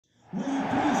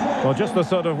Well, just the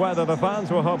sort of weather the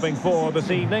fans were hoping for this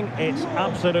evening. It's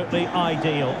absolutely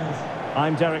ideal.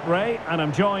 I'm Derek Ray, and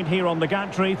I'm joined here on the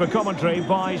gantry for commentary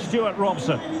by Stuart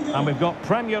Robson. And we've got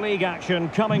Premier League action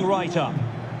coming right up.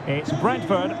 It's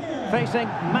Brentford facing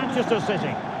Manchester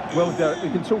City. Well, Derek, we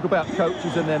can talk about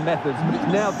coaches and their methods, but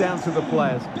it's now down to the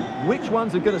players. Which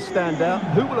ones are going to stand out,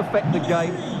 who will affect the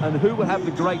game, and who will have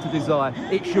the greater desire?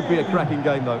 It should be a cracking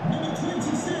game, though.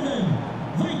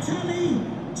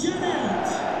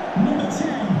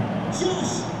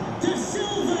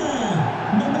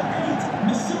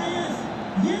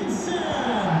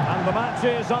 And the match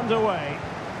is underway.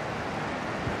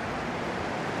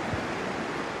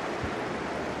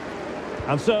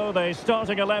 And so the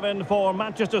starting 11 for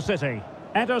Manchester City.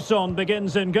 Ederson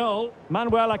begins in goal.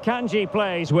 Manuel Akanji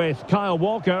plays with Kyle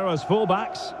Walker as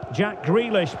fullbacks. Jack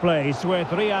Grealish plays with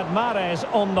Riyad Mahrez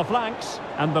on the flanks.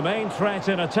 And the main threat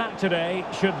in attack today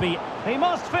should be... He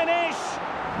must finish!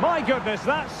 My goodness,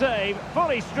 that save.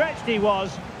 Fully stretched he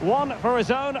was. One for his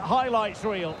own highlights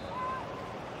reel.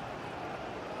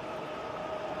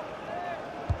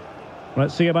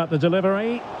 Let's see about the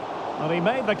delivery. And he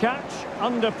made the catch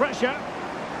under pressure.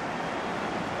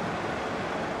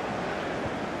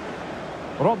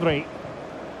 Rodri.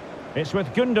 It's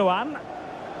with Gundogan.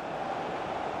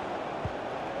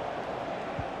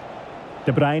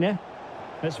 De Bruyne.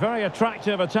 It's very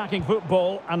attractive attacking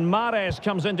football, and Mahrez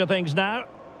comes into things now.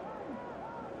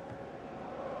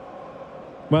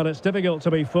 Well, it's difficult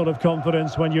to be full of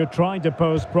confidence when you're trying to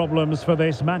pose problems for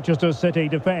this Manchester City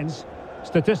defence.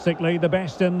 Statistically, the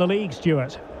best in the league,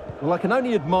 Stuart. Well, I can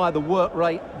only admire the work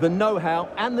rate, the know-how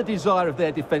and the desire of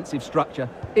their defensive structure.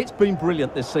 It's been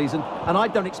brilliant this season, and I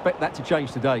don't expect that to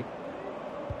change today.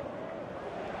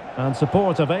 And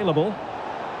support available.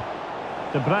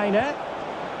 De Bruyne.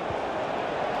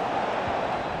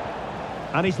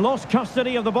 And he's lost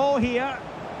custody of the ball here.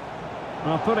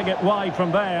 Well, putting it wide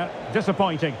from there,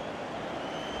 disappointing.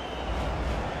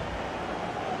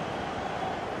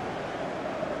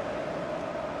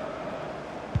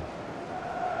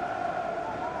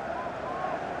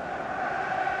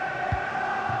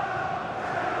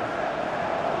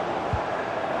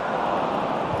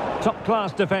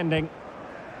 Top-class defending.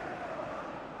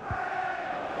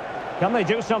 Can they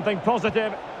do something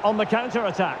positive on the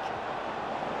counter-attack?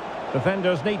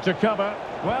 Defenders need to cover.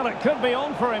 Well, it could be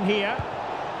on for him here.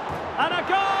 And a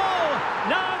goal!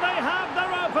 Now they have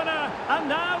their opener, and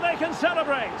now they can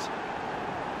celebrate.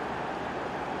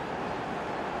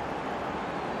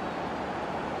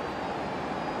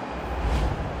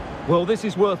 Well, this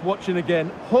is worth watching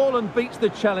again. Haaland beats the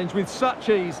challenge with such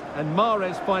ease, and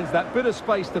Mahrez finds that bit of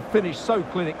space to finish so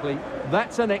clinically.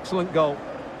 That's an excellent goal.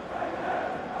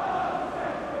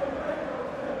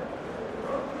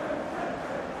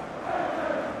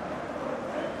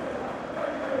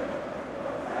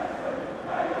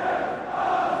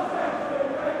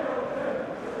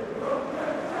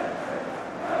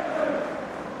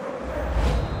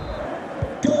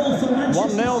 Goal for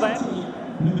Manchester 1-0 then. City.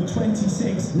 Number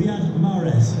 26, Riyad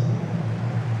Mahrez.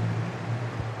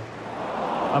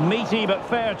 A meaty but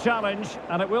fair challenge,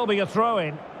 and it will be a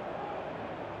throw-in.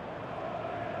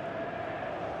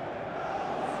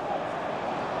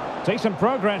 Decent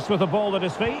progress with the ball at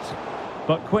his feet,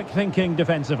 but quick thinking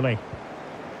defensively.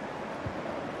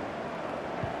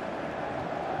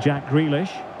 Jack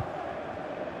Grealish.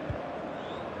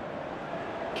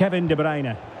 Kevin De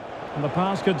Bruyne. And the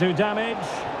pass could do damage,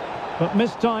 but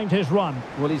mistimed his run.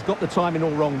 Well, he's got the timing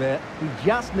all wrong there. He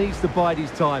just needs to bide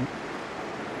his time.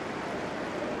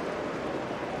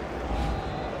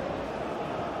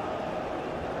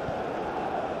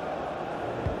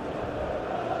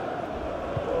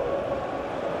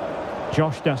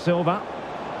 Josh Da Silva.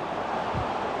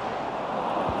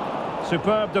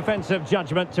 Superb defensive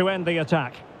judgment to end the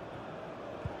attack.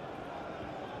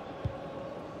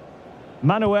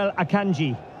 Manuel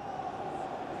Akanji.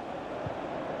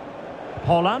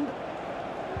 Haaland.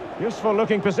 Useful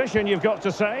looking position, you've got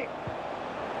to say.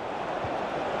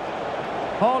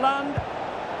 Haaland.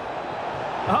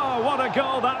 Oh, what a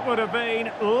goal that would have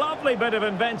been. Lovely bit of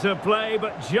inventive play,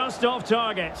 but just off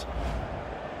target.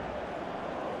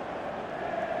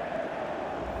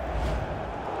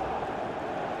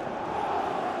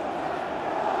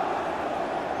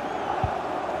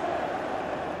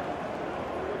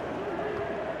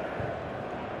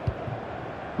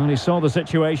 Well, he saw the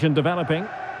situation developing.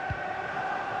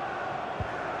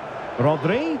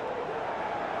 Rodri.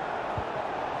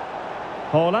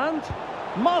 Haaland.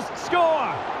 Must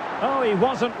score! Oh, he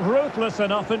wasn't ruthless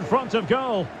enough in front of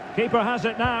goal. Keeper has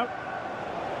it now.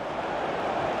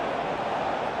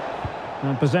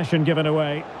 And possession given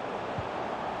away.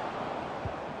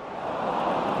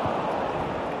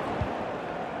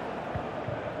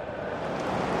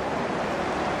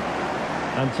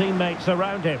 and teammates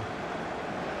around him.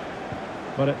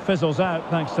 But it fizzles out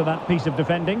thanks to that piece of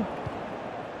defending.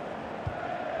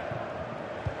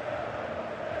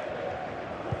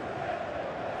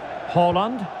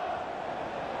 Haaland.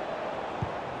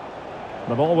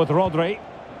 The ball with Rodri.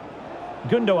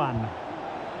 Gundogan.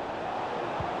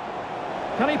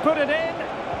 Can he put it in?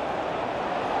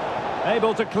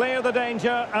 Able to clear the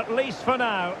danger, at least for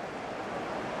now.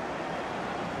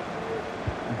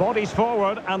 Bodies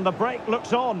forward and the break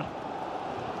looks on.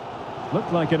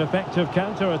 Looked like an effective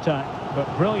counter-attack,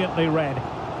 but brilliantly read.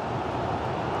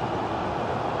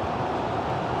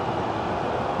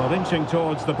 Well, inching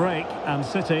towards the break, and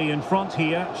City in front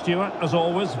here. Stuart, as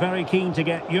always, very keen to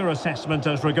get your assessment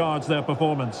as regards their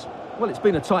performance. Well, it's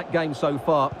been a tight game so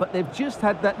far, but they've just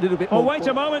had that little bit more... Oh, wait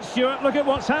a moment, Stuart, look at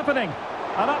what's happening.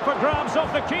 And up for grabs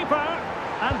off the keeper,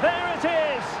 and there it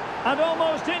is. An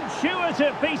almost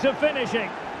intuitive piece of finishing.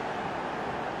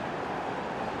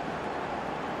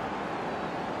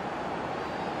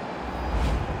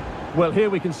 Well, here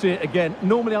we can see it again.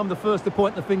 Normally I'm the first to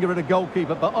point the finger at a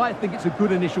goalkeeper, but I think it's a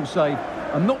good initial save.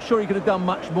 I'm not sure he could have done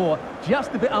much more.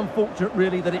 Just a bit unfortunate,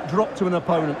 really, that it dropped to an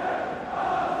opponent.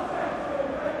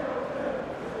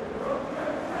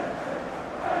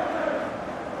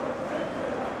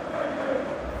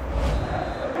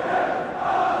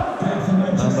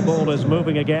 And the ball is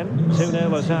moving again.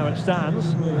 2-0 is how it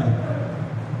stands.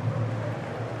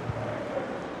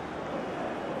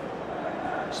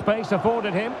 Space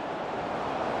afforded him.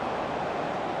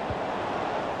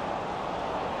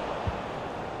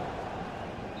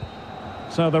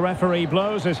 So the referee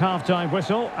blows his half-time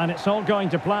whistle, and it's all going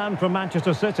to plan for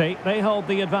Manchester City. They hold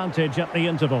the advantage at the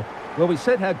interval. Well, we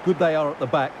said how good they are at the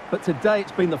back, but today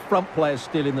it's been the front players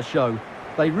stealing the show.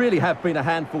 They really have been a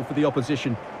handful for the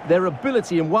opposition. Their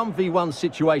ability in 1v1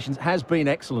 situations has been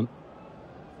excellent.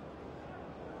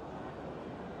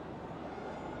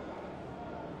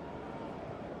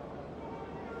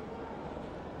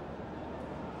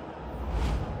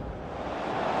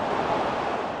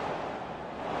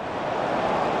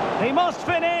 He must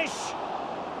finish!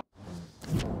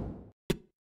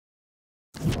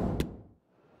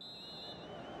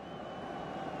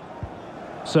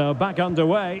 So back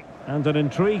underway, and an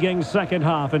intriguing second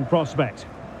half in prospect.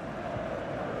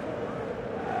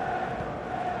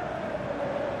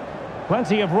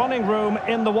 Plenty of running room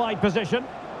in the wide position.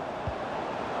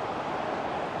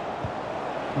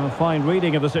 A fine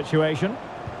reading of the situation.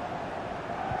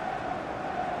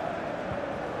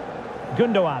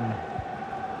 Gundogan.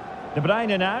 De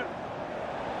Bruyne now.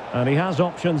 And he has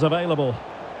options available.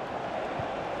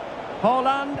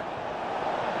 Haaland.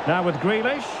 Now with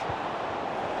Grealish.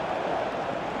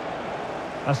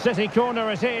 A City corner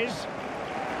it is.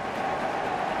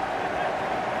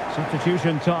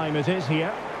 Substitution time it is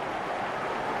here.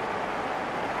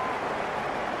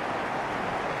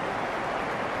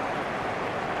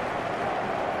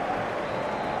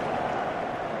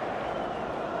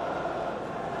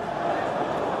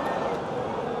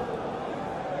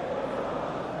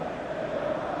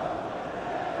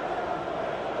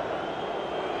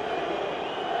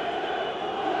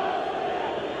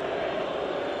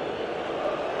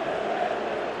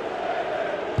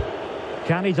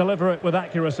 Can he deliver it with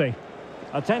accuracy?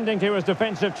 Attending to his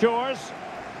defensive chores.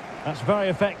 That's very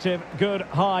effective, good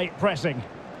high pressing.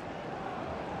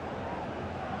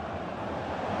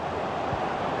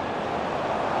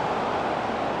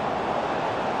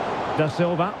 Da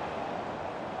Silva.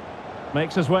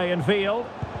 Makes his way in field.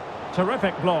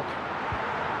 Terrific block.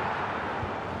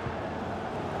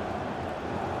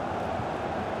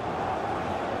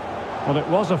 Well, it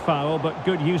was a foul, but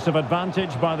good use of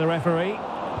advantage by the referee.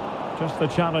 Just the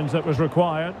challenge that was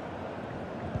required.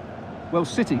 Well,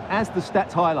 City, as the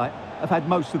stats highlight, have had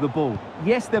most of the ball.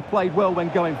 Yes, they've played well when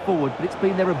going forward, but it's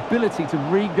been their ability to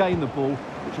regain the ball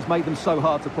which has made them so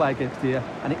hard to play against here,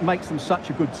 and it makes them such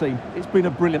a good team. It's been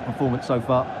a brilliant performance so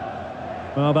far.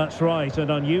 Well, that's right, and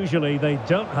unusually they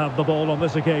don't have the ball on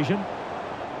this occasion.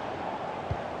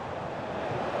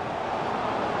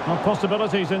 Well,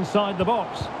 possibilities inside the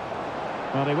box.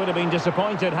 Well, he would have been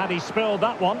disappointed had he spilled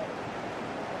that one.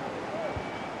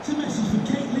 It's a message for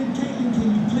Caitlin. Caitlin,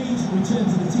 can you please return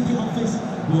to the ticket office?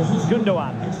 Your husband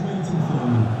Gundogan. is waiting for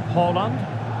you. Haaland.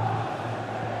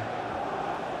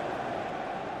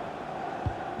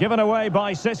 Given away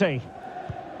by City.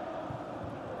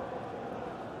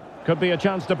 Could be a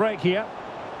chance to break here.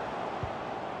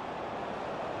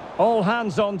 All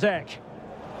hands on deck.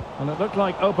 And it looked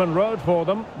like open road for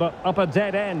them, but up a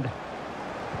dead end.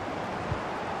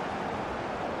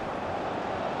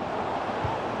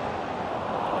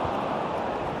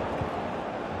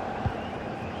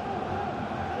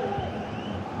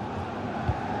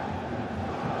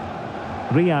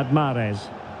 Riyad Mahrez.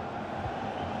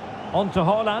 On to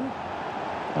Haaland.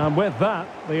 And with that,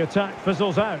 the attack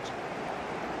fizzles out.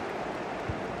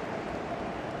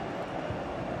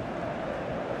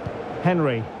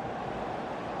 Henry.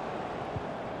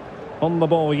 On the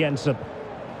ball, Jensen.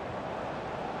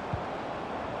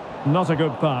 Not a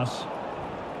good pass.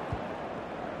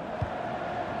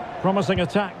 Promising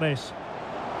attack, this.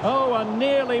 Oh, a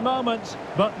nearly moment,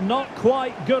 but not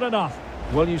quite good enough.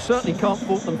 Well, you certainly can't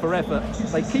fault them for effort.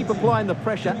 They keep applying the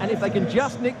pressure, and if they can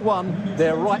just nick one,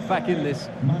 they're right back in this.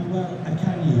 Manuel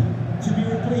Akanji to be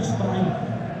replaced by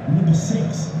number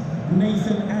 6,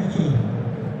 Nathan Ake.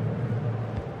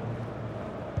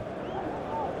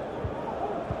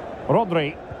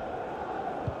 Rodri.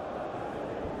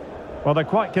 Well, they're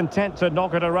quite content to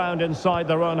knock it around inside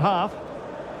their own half.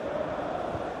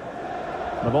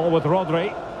 The ball with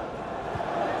Rodri.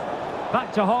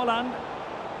 Back to Haaland.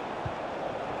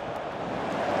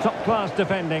 Top-class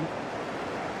defending.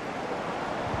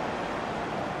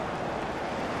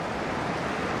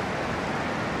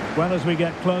 Well, as we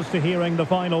get close to hearing the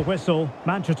final whistle,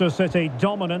 Manchester City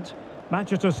dominant,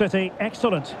 Manchester City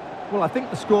excellent. Well, I think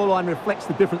the scoreline reflects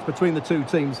the difference between the two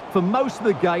teams. For most of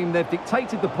the game, they've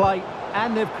dictated the play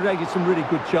and they've created some really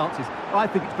good chances. I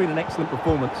think it's been an excellent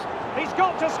performance. He's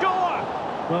got to score!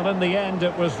 Well, in the end,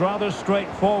 it was rather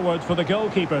straightforward for the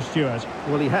goalkeeper, Stuart.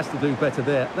 Well, he has to do better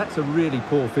there. That's a really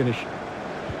poor finish.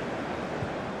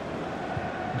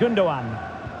 Gundogan.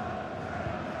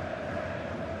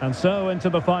 And so into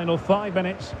the final 5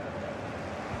 minutes.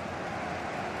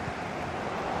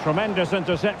 Tremendous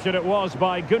interception it was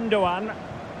by Gundogan.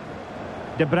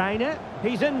 De Bruyne,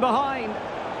 he's in behind.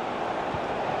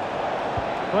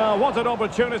 Well, what an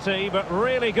opportunity, but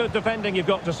really good defending, you've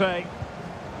got to say.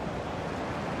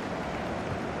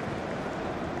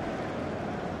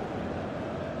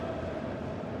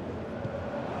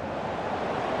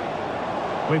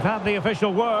 We've had the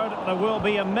official word. There will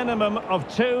be a minimum of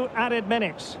 2 added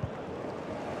minutes.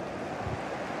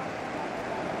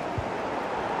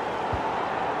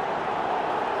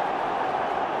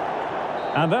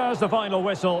 And there's the final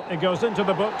whistle. It goes into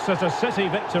the books as a City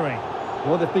victory.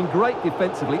 Well, they've been great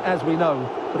defensively, as we know,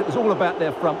 but it was all about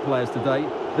their front players today.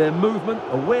 Their movement,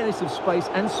 awareness of space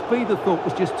and speed of thought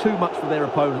was just too much for their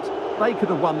opponents. They could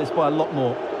have won this by a lot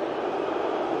more.